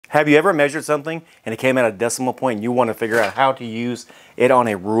Have you ever measured something and it came at a decimal point and you want to figure out how to use it on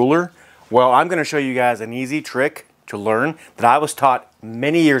a ruler? Well, I'm going to show you guys an easy trick to learn that I was taught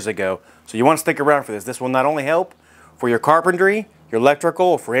many years ago. So you want to stick around for this. This will not only help for your carpentry, your electrical,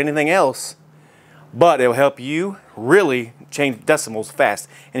 or for anything else, but it will help you really change decimals fast.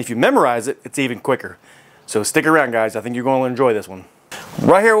 And if you memorize it, it's even quicker. So stick around, guys. I think you're going to enjoy this one.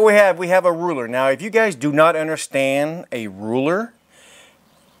 Right here we have a ruler. Now, if you guys do not understand a ruler,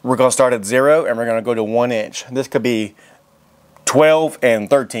 we're going to start at 0 and we're going to go to 1 inch. This could be 12 and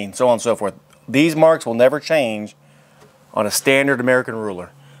 13, so on and so forth. These marks will never change on a standard American ruler.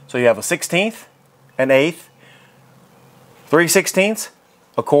 So you have a 1/16, an 1/8, 3/16,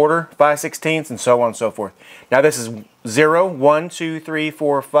 a quarter, 5/16, and so on and so forth. Now this is 0, 1, 2, 3,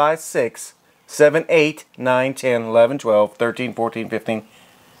 4, 5, 6, 7, 8, 9, 10, 11, 12, 13, 14, 15,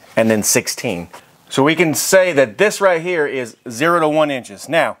 and then 16. So we can say that this right here is 0 to 1 inches.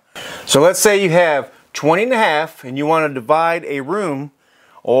 Now, so let's say you have 20.5 and you want to divide a room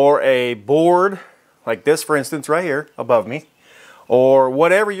or a board like this, for instance, right here above me, or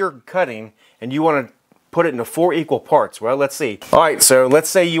whatever you're cutting, and you want to put it into 4 equal parts. Well, let's see. All right, so let's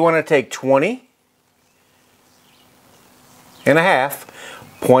say you want to take 20 and a half,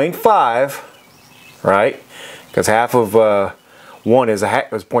 0.5, right? Because half of 1 is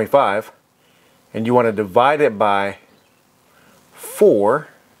 0.5. And you want to divide it by 4,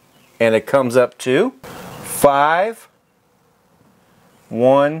 and it comes up to 5,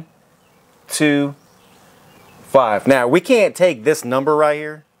 1, 2, 5. Now, we can't take this number right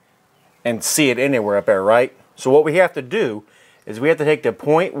here and see it anywhere up there, right? So what we have to do is we have to take the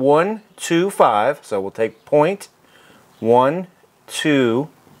 0.125, so we'll take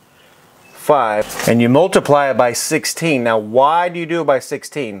 0.125, and you multiply it by 16. Now, why do you do it by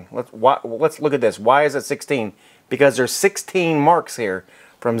 16? Let's look at this. Why is it 16? Because there's 16 marks here.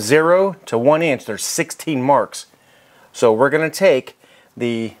 From 0 to 1 inch, there's 16 marks. So we're going to take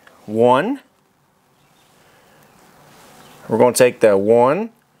the 1. We're going to take the 1,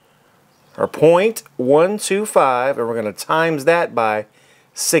 or 0.125, and we're going to times that by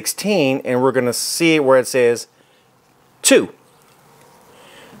 16, and we're going to see where it says 2.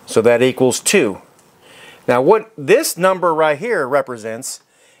 So that equals 2. Now what this number right here represents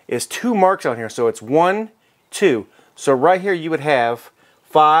is 2 marks on here. So it's 1, 2. So right here you would have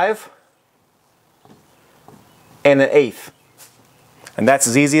 5 and an 1/8. And that's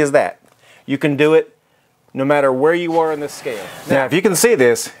as easy as that. You can do it no matter where you are on this scale. Now if you can see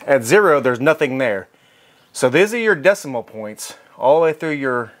this, at 0 there's nothing there. So these are your decimal points all the way through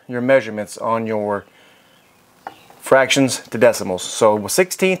your measurements on your fractions to decimals. So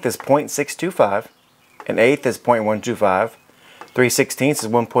 1/16 is 0.625, an 1/8 is 0.125, 3/16 is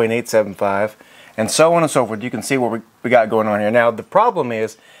 1.875, and so on and so forth. You can see what we got going on here. Now the problem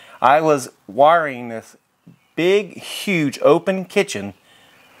is I was wiring this big, huge open kitchen,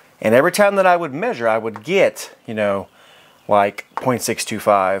 and every time that I would measure, I would get, you know, like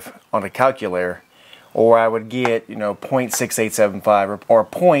 0.625 on a calculator, or I would get, you know, 0.6875 or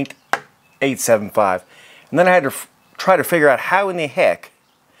 0.875. And then I had to try to figure out how in the heck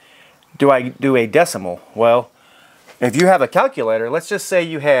do I do a decimal. Well, if you have a calculator, let's just say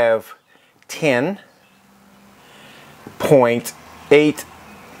you have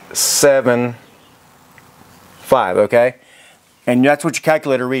 10.875, okay? And that's what your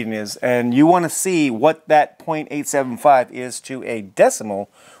calculator reading is. And you want to see what that 0.875 is to a decimal.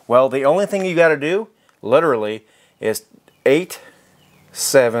 Well, the only thing you got to do, literally, is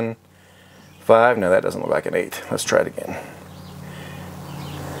 875. No, that doesn't look like an 8. Let's try it again.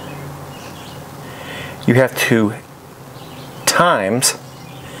 You have to times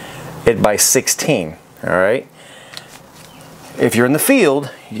it by 16. All right. If you're in the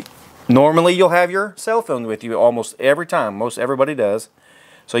field, normally you'll have your cell phone with you almost every time. Most everybody does.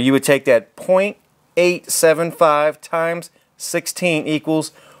 So you would take that 0.875 times 16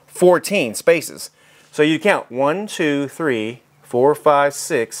 equals 14 spaces. So you count 1, 2, 3, 4, 5,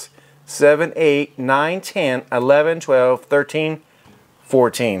 6, 7, 8, 9, 10, 11, 12, 13,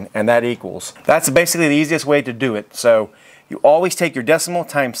 14, and that equals. That's basically the easiest way to do it. So you always take your decimal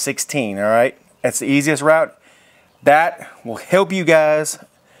times 16, all right? That's the easiest route. That will help you guys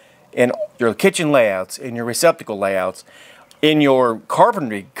in your kitchen layouts, in your receptacle layouts, in your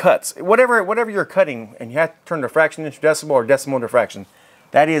carpentry cuts, whatever you're cutting, and you have to turn the fraction into decimal or decimal into fraction.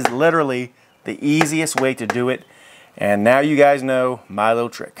 That is literally the easiest way to do it. And now you guys know my little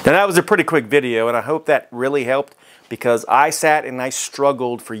trick. Now that was a pretty quick video, and I hope that really helped, because I sat and I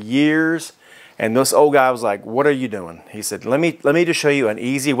struggled for years, and this old guy was like, "What are you doing?" He said, let me just show you an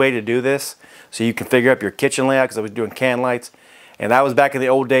easy way to do this so you can figure out your kitchen layout, because I was doing can lights. And that was back in the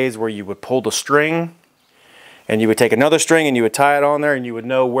old days where you would pull the string and you would take another string and you would tie it on there and you would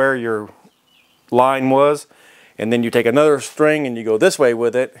know where your line was. And then you take another string and you go this way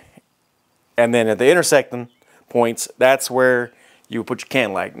with it. And then at the intersecting points, that's where you would put your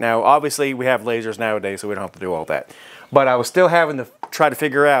can light. Now, obviously, we have lasers nowadays, so we don't have to do all that. But I was still having to try to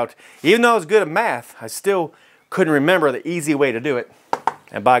figure out, even though I was good at math, I still couldn't remember the easy way to do it.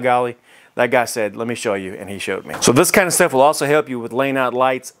 And by golly, that guy said, let me show you, and he showed me. So this kind of stuff will also help you with laying out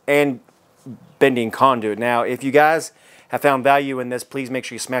lights and bending conduit. Now, if you guys have found value in this, please make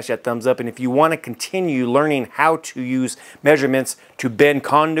sure you smash that thumbs up. And if you want to continue learning how to use measurements to bend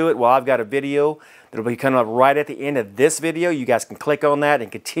conduit, well, I've got a video that'll be coming up right at the end of this video. You guys can click on that and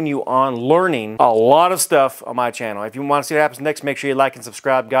continue on learning a lot of stuff on my channel. If you want to see what happens next, make sure you like and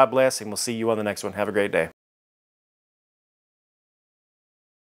subscribe. God bless, and we'll see you on the next one. Have a great day.